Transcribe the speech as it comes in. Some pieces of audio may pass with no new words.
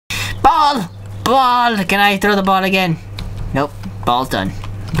Ball! Ball! Can I throw the ball again? Nope. Ball's done.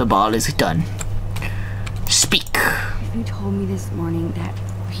 The ball is done. Speak. If you told me this morning that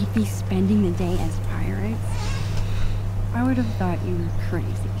we'd be spending the day as pirates, I would have thought you were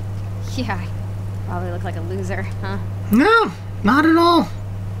crazy. Yeah, probably look like a loser, huh? No, not at all.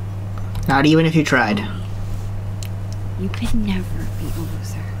 Not even if you tried. You could never be a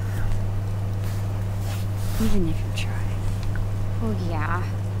loser. Even if you tried. Oh yeah.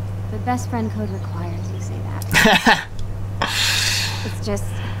 The best friend code requires you say that. It's just...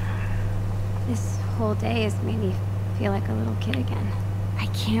 this whole day has made me feel like a little kid again. I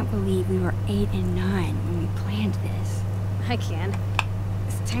can't believe we were 8 and 9 when we planned this. I can.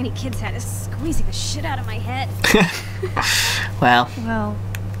 This tiny kid's head is squeezing the shit out of my head. Well,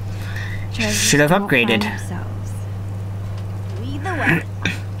 should have upgraded. Lead the way.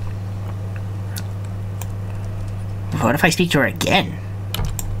 What if I speak to her again?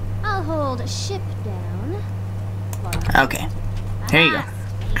 I'll hold ship down. Okay. Here you go.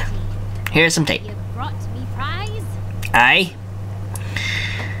 Here's some tape. You brought me prize? Aye.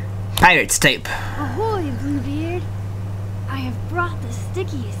 Pirates tape. Ahoy, Bluebeard! I have brought the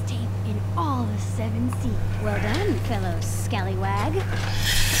stickiest tape in all the 7 seas. Well done, fellow scallywag.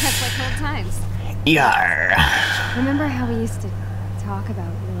 Just like old times. Yar. Remember how we used to talk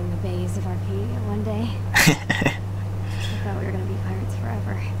about ruling the bays of Arcadia one day? I thought we were gonna be pirates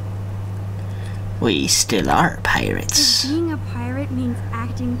forever. We still are pirates. If being a pirate means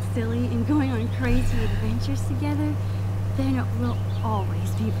acting silly and going on crazy adventures together, then it will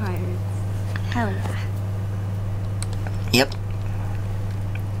always be pirates. Hell yeah. Yep.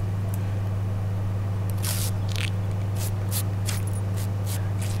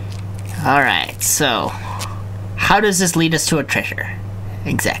 Alright, so how does this lead us to a treasure?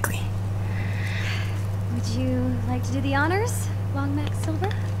 Exactly. Would you like to do the honors, Long Mac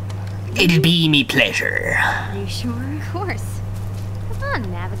Silver? It'd be me pleasure. Are you sure? Of course. Come on,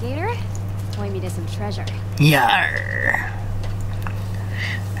 navigator. Point me to some treasure. Yar.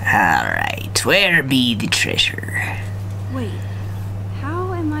 Alright, where be the treasure? Wait,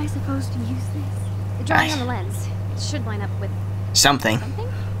 how am I supposed to use this? The drawing on the lens. It should line up with Something. something.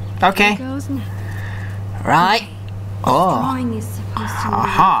 Okay. Here goes nothing. Right. Oh. Drawing is supposed to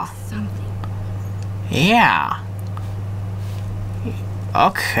Aha. mean something. Yeah.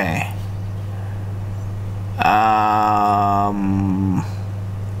 Okay.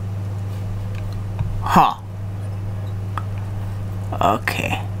 Huh.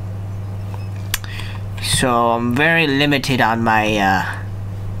 Okay. So I'm very limited on my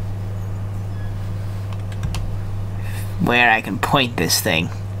where I can point this thing.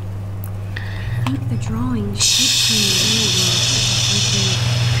 I think the drawing should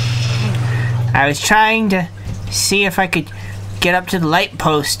I was trying to see if I could get up to the light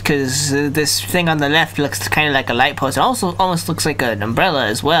post, because this thing on the left looks kind of like a light post. It also almost looks like an umbrella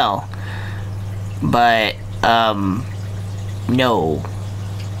as well. But, no.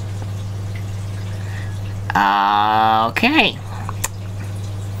 Okay.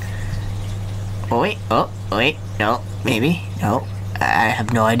 Oh, wait, no, maybe, no. I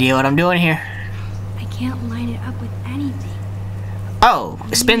have no idea what I'm doing here. I can't line it up with anything. Oh,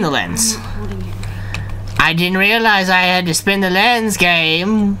 spin the lens. I'm not holding it right. I didn't realize I had to spin the lens,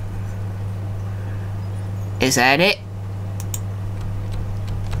 game. Is that it?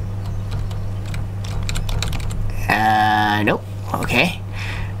 Nope. Okay.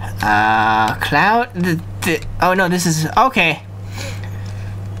 Cloud. Oh no, this is okay.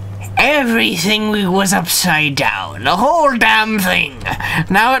 Everything was upside down. The whole damn thing.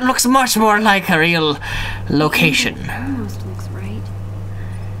 Now it looks much more like a real location. It almost looks right.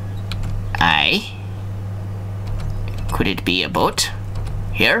 Aye. Could it be a boat?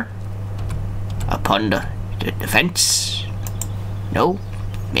 Here? Upon the fence? No?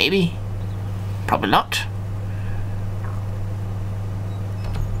 Maybe? Probably not.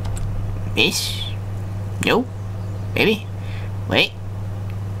 Miss? No? Maybe? Wait.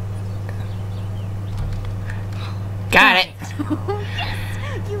 Got it.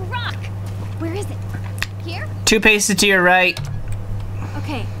 Yes! You rock! Where is it? Here? 2 paces to your right.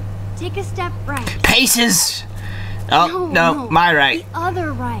 Okay, take a step right. Paces! Oh, no, my right. The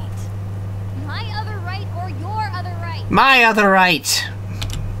other right. My other right or your other right? My other right.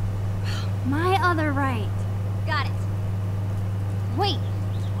 My other right. Got it. Wait,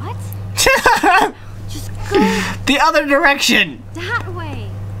 what? Just go The other direction. that way.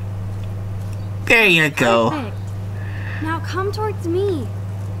 There you go. Perfect. Now come towards me.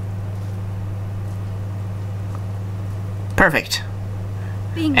 Perfect.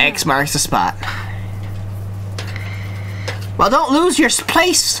 Bingo. X marks the spot. Well, don't lose your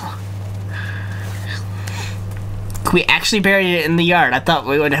place. We actually buried it in the yard. I thought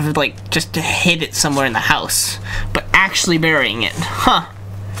we would have, like, just hid it somewhere in the house. But actually burying it. Huh.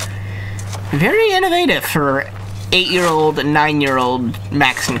 Very innovative for 8-year-old and 9-year-old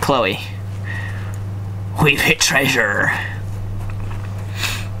Max and Chloe. We've hit treasure.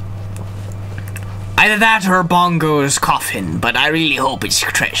 Either that or Bongo's coffin, but I really hope it's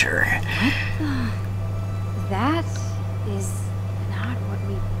treasure. That is not what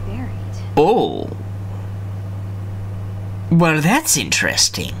we buried. Oh. Well, that's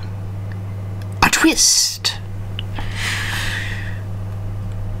interesting. A twist.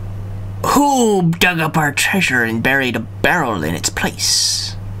 Who dug up our treasure and buried a barrel in its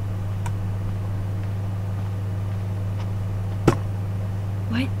place?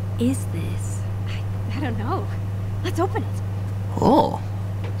 What is this? I don't know. Let's open it. Oh.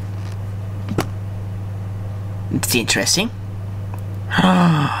 It's interesting.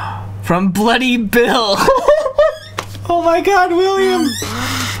 From Bloody Bill. Oh my God, William.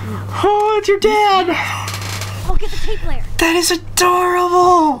 Oh, it's your dad. I'll get the tape player. That is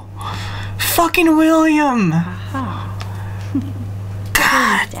adorable. Fucking William. God.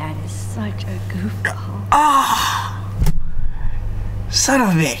 Dad is such a goofball. Ah. Son of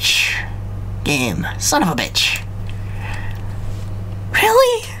a bitch. Game. Son of a bitch.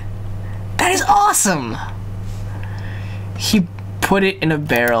 Really? That is awesome. He put it in a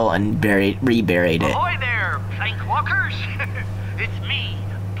barrel and reburied it. Ahoy there, plank walkers! It's me,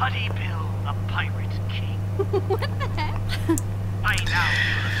 Bloody Bill, the Pirate King. What the heck? By now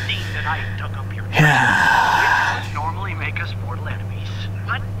you'll have seen that I dug up your treasure, which would normally make us mortal enemies.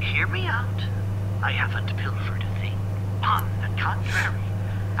 But hear me out. I haven't pilfered a thing. On the contrary,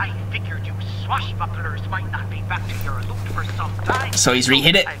 I figured you swashbucklers might not be back to your loot for some time. So he's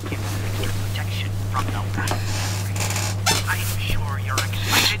re-hit it. I've given you extra protection from the rat. I'm sure you're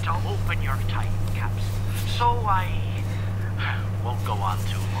excited to open your time capsule, so I won't go on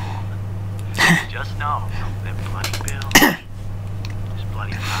too long. Just know that Bloody Bill is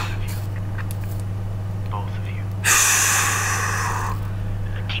bloody proud of you. Both of you.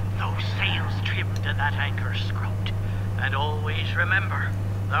 Keep those sails trimmed and that anchor scrubbed. And always remember,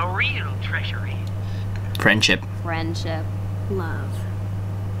 the real treasure is Friendship. Friendship. Love.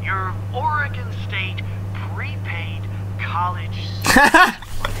 your Oregon State prepaid college.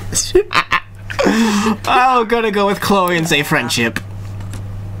 I'm gonna go with Chloe and say friendship.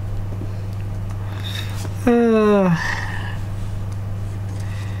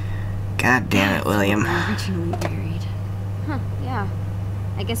 God damn it, William. Originally buried. Huh, yeah.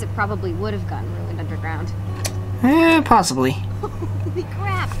 I guess it probably would have gotten ruined underground. Possibly. Holy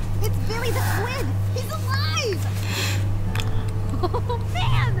crap! It's Billy the Squid! He's alive! Oh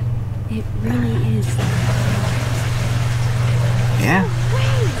man! It really is. Yeah.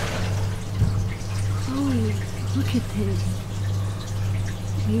 Wait! Chloe, look at this.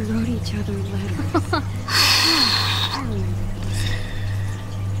 We wrote each other letters. I remember these.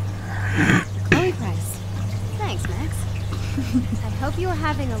 Chloe Price. Thanks, Max. I hope you are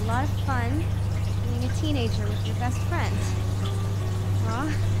having a lot of fun being a teenager with your best friend. Aw.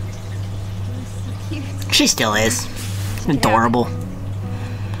 You're so cute. She still is. Adorable.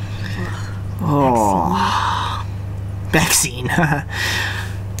 Oh. Vaccine.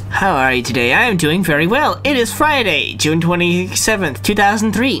 How are you today? I am doing very well. It is Friday, June 27th,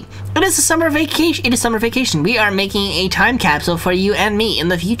 2003. It is summer vacation. We are making a time capsule for you and me in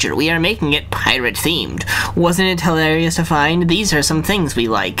the future. We are making it pirate themed. Wasn't it hilarious to find? These are some things we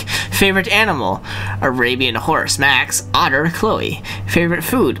like. Favorite animal? Arabian horse, Max. Otter, Chloe. Favorite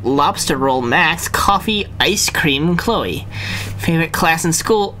food? Lobster roll, Max. Coffee, ice cream, Chloe. Favorite class in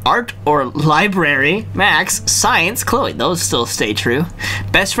school? Art or library, Max. Science, Chloe. Those still stay true.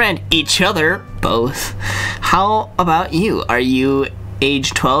 Best friend? Each other, both. How about you? Are you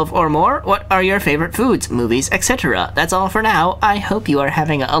age 12 or more? What are your favorite foods, movies, etc.? That's all for now. I hope you are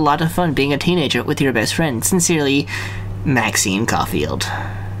having a lot of fun being a teenager with your best friend. Sincerely, Maxine Caulfield.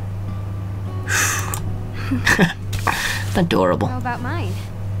 Adorable. How about mine?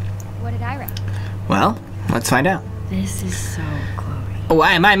 What did I write? Well, let's find out. This is so Chloe.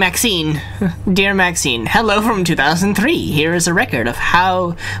 Why am I Maxine? Dear Maxine, hello from 2003. Here is a record of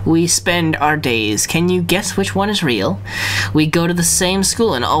how we spend our days. Can you guess which one is real? We go to the same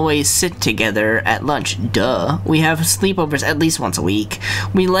school and always sit together at lunch. Duh. We have sleepovers at least once a week.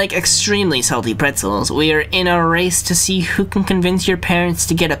 We like extremely salty pretzels. We are in a race to see who can convince your parents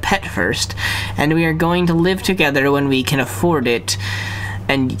to get a pet first. And we are going to live together when we can afford it.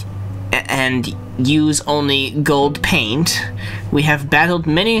 And use only gold paint. We have battled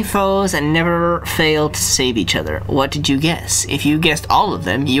many foes and never failed to save each other. What did you guess? If you guessed all of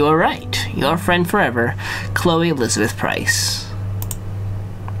them, you are right. Your friend forever, Chloe Elizabeth Price.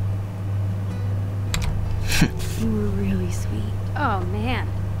 You were really sweet. Oh man,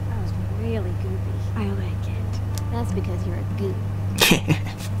 that was really goopy. I like it. That's because you're a goop.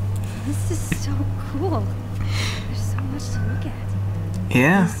 This is so cool. There's so much to look at.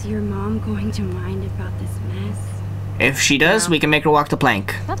 Yeah. Is your mom going to mind about this mess? If she does, we can make her walk the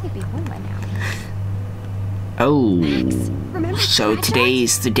plank. I thought they'd be home by now. Oh. Remember So Scratch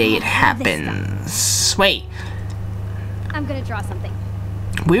today's the day it I love this happens. Wait. I'm gonna draw something.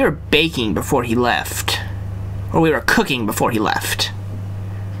 We were baking before he left. Or we were cooking before he left.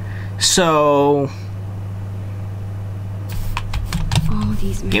 So... All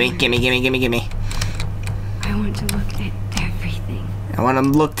these memories. Gimme. I want to look at everything. I want to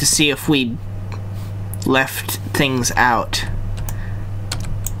look to see if we left things out.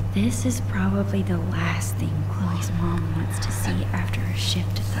 This is probably the last thing Chloe's mom wants to see after her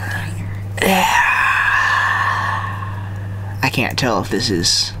shift at the diner. I can't tell if this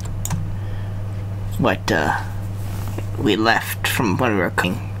is what we left from when we were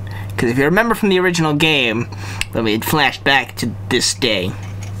cooking. Because if you remember from the original game, when we had flashed back to this day,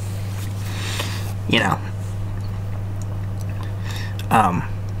 you know,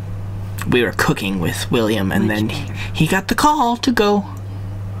 we were cooking with William, and then he got the call to go.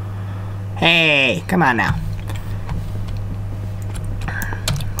 Hey, come on now.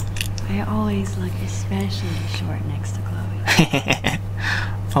 I always look especially short next to Chloe.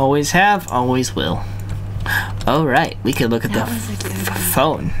 Always have, always will. Alright, we could look at That the was a good one.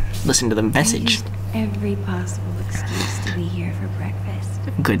 phone. Listen to the I message. used every possible excuse to be here for breakfast.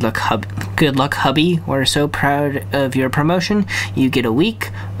 Good luck, hubby. We're so proud of your promotion. You get a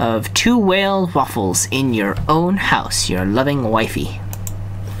week of 2 whale waffles in your own house. Your loving wifey.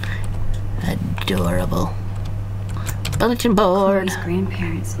 Adorable. Bulletin board. Chloe's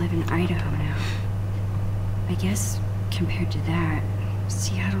grandparents live in Idaho now. I guess compared to that,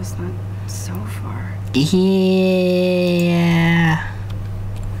 Seattle's not so far. Yeah.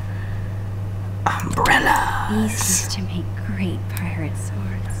 Umbrella. Vise used to make great pirate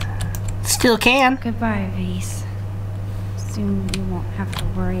swords. Still can. Goodbye, Vise. Soon you won't have to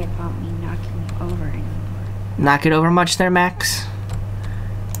worry about me knocking you over anymore. Knock it over much there, Max?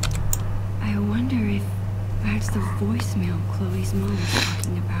 I wonder if that's the voicemail Chloe's mom was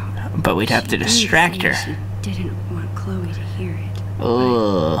talking about. But we'd have to She did distract say her. She didn't want Chloe to hear it.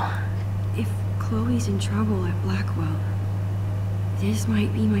 Ugh. If Chloe's in trouble at Blackwell, this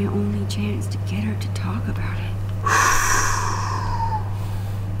might be my only chance to get her to talk about it.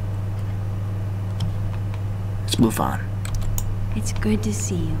 Let's move on. It's good to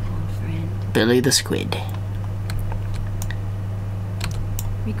see you, old friend. Billy the Squid.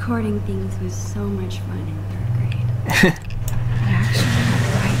 Recording things was so much fun in 3rd grade. But actually,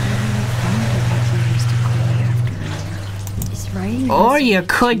 I really found it like letters to Chloe after. Is writing Or these you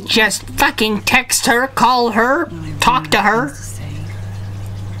could just fucking text her, call her, when I talk to ran out her. of things to say.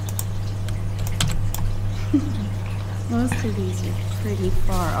 Most of these are pretty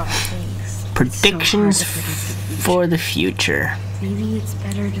far off days. Predictions So hard to predict the future. for the future. Maybe it's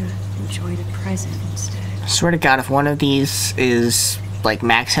better to enjoy the present instead. Swear to God, if one of these is like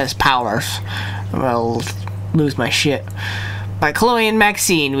Max has powers, I'll lose my shit. By Chloe and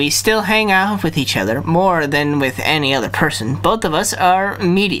Maxine, we still hang out with each other more than with any other person. Both of us are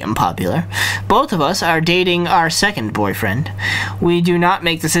medium popular. Both of us are dating our second boyfriend. We do not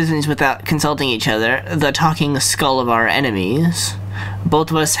make decisions without consulting each other, the talking skull of our enemies.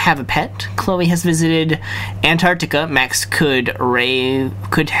 Both of us have a pet. Chloe has visited Antarctica. Max could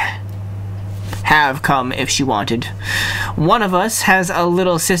have come if she wanted. One of us has a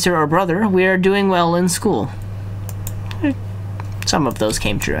little sister or brother. We are doing well in school. Some of those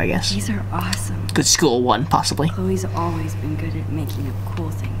came true, I guess. These are awesome. Good school one, possibly. Chloe's always been good at making up cool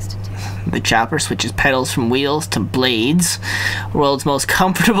things to do. The chopper switches pedals from wheels to blades. World's most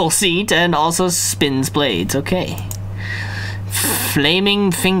comfortable seat, and also spins blades. Okay.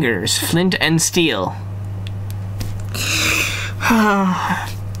 Flaming fingers, flint and steel.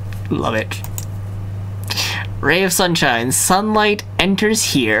 Love it. Ray of sunshine. Sunlight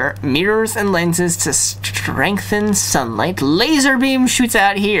enters here. Mirrors and lenses to strengthen sunlight. Laser beam shoots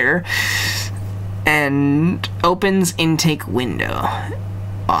out here. And opens intake window.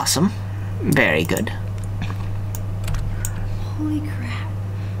 Awesome. Very good. Holy crap.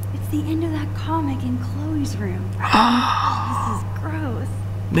 It's the end of that comic in Chloe's room. This is gross.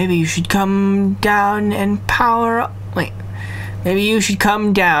 Maybe you should come down and power up. Wait. Maybe you should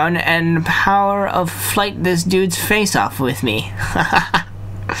come down and power of flight this dude's face off with me.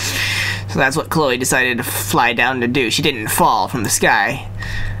 So that's what Chloe decided to fly down to do. She didn't fall from the sky.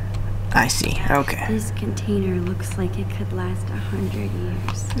 I see. Okay. This container looks like it could last 100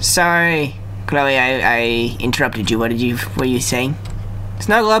 years. Sorry, Chloe, I interrupted you. What were you saying?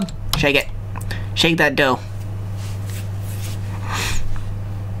 Snuggle up. Shake it. Shake that dough.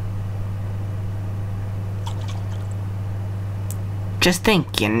 Just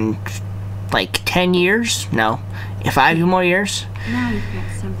think, in like 10 years? No. 5 more years? Now you've got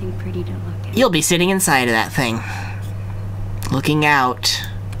something pretty to look at. You'll be sitting inside of that thing. Looking out.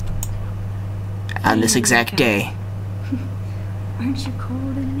 On this exact day. Aren't you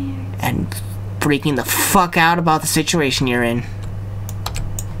cold in there? And freaking the fuck out about the situation you're in.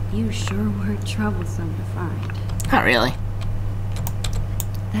 You sure were troublesome to find. Not really.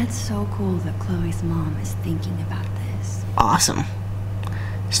 That's so cool that Chloe's mom is thinking about this. Awesome.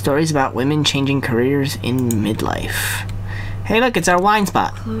 Stories about women changing careers in midlife. Hey look, it's our wine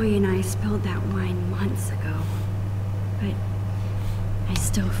spot. Chloe and I spilled that wine months ago. But I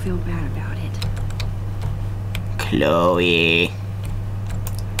still feel bad about it. Chloe.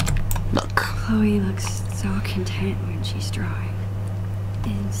 Look. Chloe looks so content when she's drawing.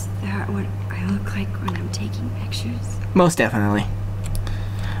 Is that what I look like when I'm taking pictures? Most definitely.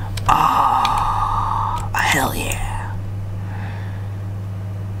 Oh, hell yeah.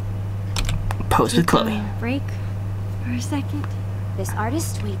 Pose with Chloe. Break for a second. This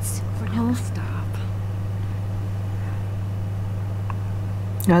artist waits for no I'll stop.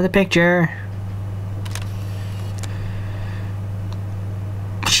 Another picture.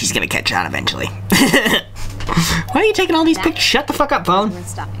 She's gonna catch on eventually. Why are you taking all these pictures? Shut the fuck up, phone. worth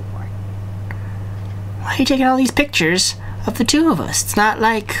stopping for. Why are you taking all these pictures of the two of us? It's not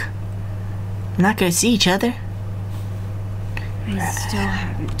like we're not gonna see each other. I still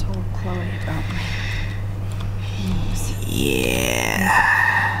haven't told Chloe about my moves. Yeah.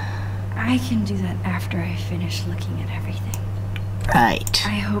 I can do that after I finish looking at everything. Right.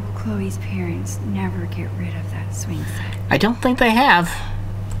 I hope Chloe's parents never get rid of that swing set. I don't think they have.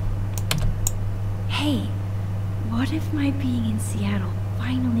 Hey, what if my being in Seattle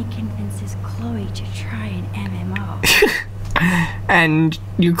finally convinces Chloe to try an MMO? And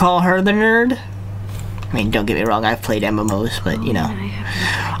you call her the nerd? I mean, don't get me wrong, I've played MMOs, but you know. And I have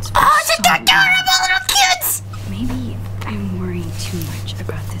been friends for Oh, it's so adorable little kids! long. Maybe I'm worrying too much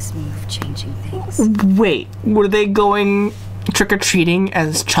about this move changing things. Wait, were they going trick-or-treating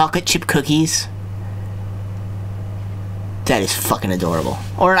as chocolate chip cookies? That is fucking adorable.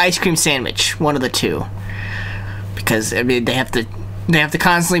 Or an ice cream sandwich, one of the two. Because I mean, they have to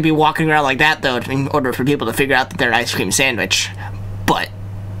constantly be walking around like that though in order for people to figure out that they're an ice cream sandwich. But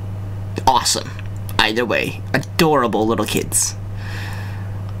awesome. Either way, adorable little kids.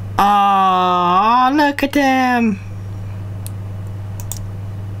 Aww, look at them.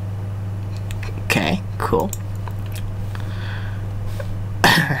 Okay, cool.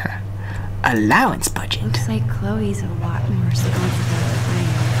 Allowance budget. Looks like Chloe's a lot more responsible than I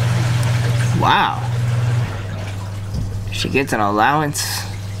am. Wow. She gets an allowance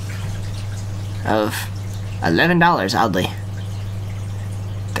of $11, oddly.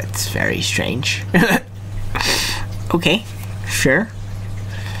 That's very strange. Okay, sure.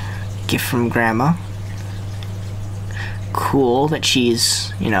 Gift from Grandma. Cool that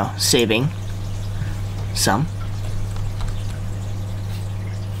she's, you know, saving some.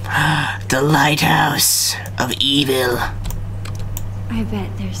 The Lighthouse of Evil. I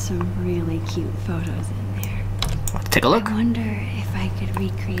bet there's some really cute photos in there. Let's take a look. I wonder if I could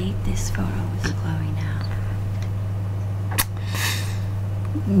recreate this photo with Chloe now.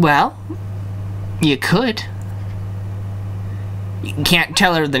 Well, you could. You can't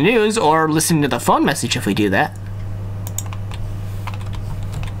tell her the news or listen to the phone message if we do that.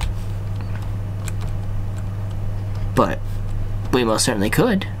 But we most certainly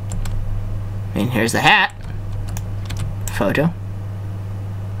could. And here's the hat. Photo.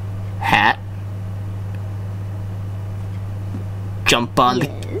 Hat. Jump on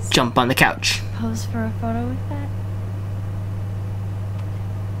the couch. Pose for a photo with that?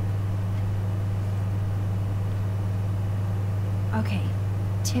 Okay,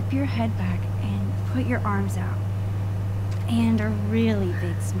 tip your head back and put your arms out. And a really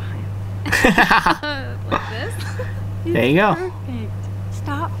big smile. Like this? There you go. Perfect.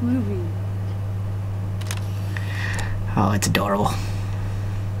 Stop moving. Oh, it's adorable.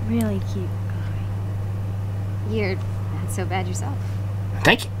 Really cute, Chloe. You're not so bad yourself.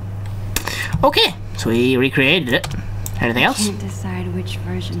 Thank you. Okay, so we recreated it. Anything I else? can't decide which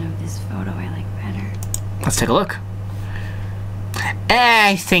version of this photo I like better. Let's take a look.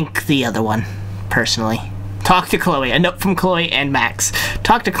 I think the other one, personally. Talk to Chloe. A note from Chloe and Max.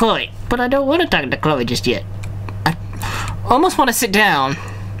 Talk to Chloe. But I don't want to talk to Chloe just yet. I almost want to sit down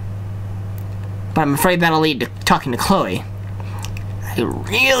But I'm afraid that'll lead to talking to Chloe. I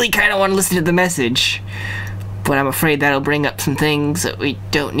really kind of want to listen to the message, but I'm afraid that'll bring up some things that we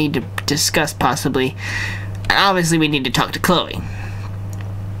don't need to discuss, possibly. And obviously, we need to talk to Chloe.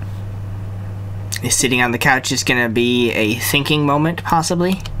 Is sitting on the couch just gonna be a thinking moment,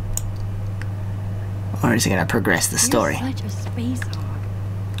 possibly? Or is it gonna progress the story? You're such a space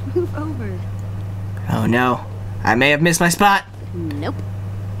hog. Move over. Oh no, I may have missed my spot. Nope.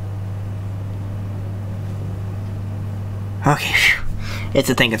 Okay, phew. It's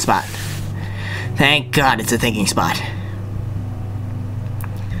a thinking spot. Thank God it's a thinking spot.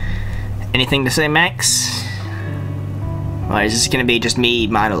 Anything to say, Max? Or is this gonna be just me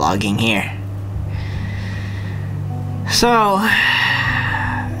monologuing here? So,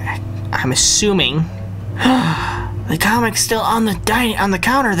 I'm assuming the comic's still on the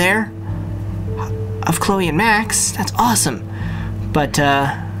counter there of Chloe and Max. That's awesome. But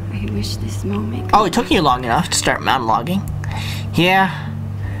I wish this moment. oh, it took you long enough to start monologuing. Yeah,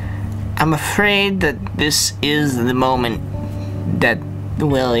 I'm afraid that this is the moment that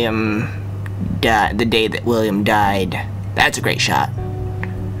William died. The day that William died. That's a great shot.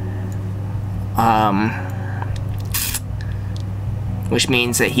 Which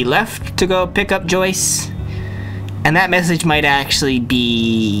means that he left to go pick up Joyce, and that message might actually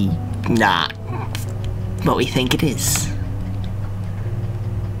be not what we think it is.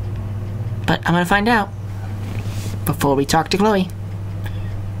 But I'm gonna find out before we talk to Chloe.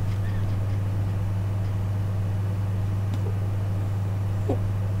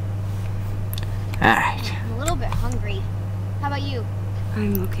 Alright. I'm a little bit hungry. How about you?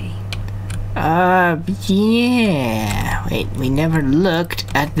 I'm okay. Yeah. Wait, we never looked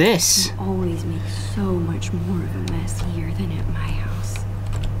at this. You always make so much more of a mess here than at my house.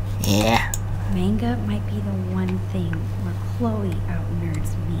 Yeah. Manga might be the one thing where Chloe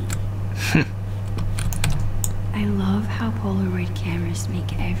out-nerds me. I love how Polaroid cameras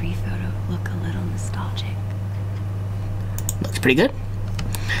make every photo look a little nostalgic. Looks pretty good.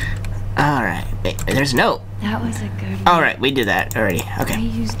 Alright. Wait, there's a note. That was a good one. Alright, we did that already. I Okay.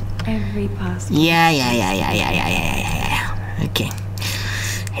 used every possible. Yeah. Okay.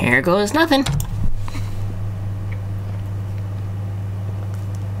 Here goes nothing.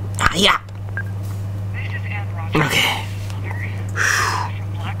 Ah, yeah. This is Anne Rogers. Okay.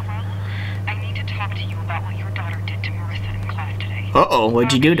 From Blackwell. I need to talk to you about what your daughter did to Marissa in class today. Uh-oh,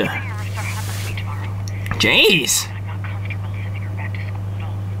 what'd you do to her? Marissa home with me tomorrow. Jeez. I'm not comfortable sending her back to school at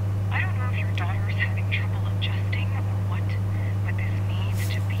all. I don't know if your daughter is having trouble adjusting or what, but this needs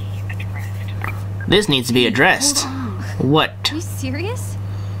to be addressed. This needs to be addressed. Hold on. What? Are you serious?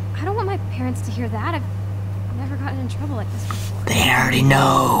 I don't want my parents to hear that. I've never gotten in trouble like this before. They already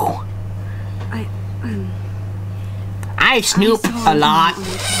know. I snoop a lot.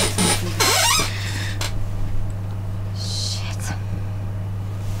 Shit.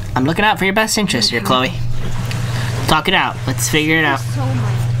 I'm looking out for your best interest here, Chloe. Talk it out. Let's figure it out. So much.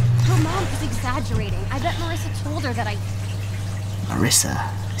 Her mom is exaggerating. I bet Marissa told her that I...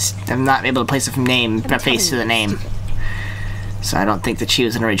 Marissa. I'm not able to place a name, I'm face to the telling you, name. stupid. So I don't think that she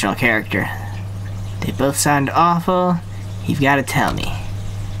was an original character. They both sound awful. You've got to tell me.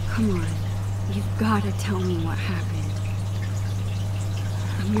 Come on. You've got to tell me what happened.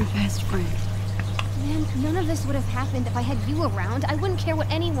 I'm your best friend. Man, none of this would have happened if I had you around. I wouldn't care what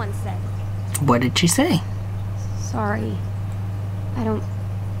anyone said. What did she say? Sorry. I don't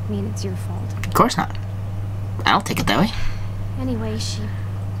mean it's your fault. Of course not. I don't take it that way. Anyway, she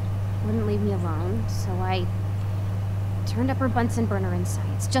wouldn't leave me alone, so I turned up her Bunsen burner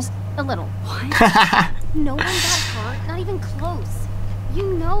insides. Just a little. What? No one got hurt, not even close.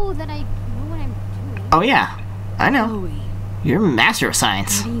 You know that I know what I'm doing. Oh yeah, I know. Chloe, You're a master of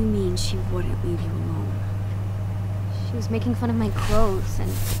science. what do you mean she wouldn't leave you alone? She was making fun of my clothes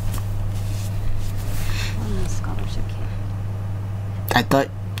and calling me a scholarship kid. I thought...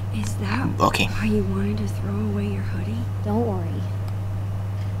 Is that Okay. why you wanted to throw away your hoodie? Don't worry.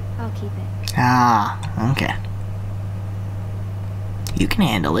 I'll keep it. Ah, okay. You can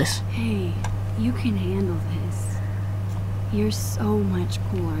handle this. Hey, you can handle this. You're so much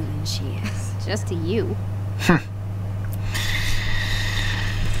cooler than she is. Just to you.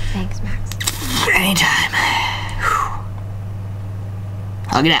 Thanks, Max. Anytime.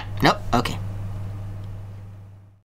 I'll get out. Nope, okay.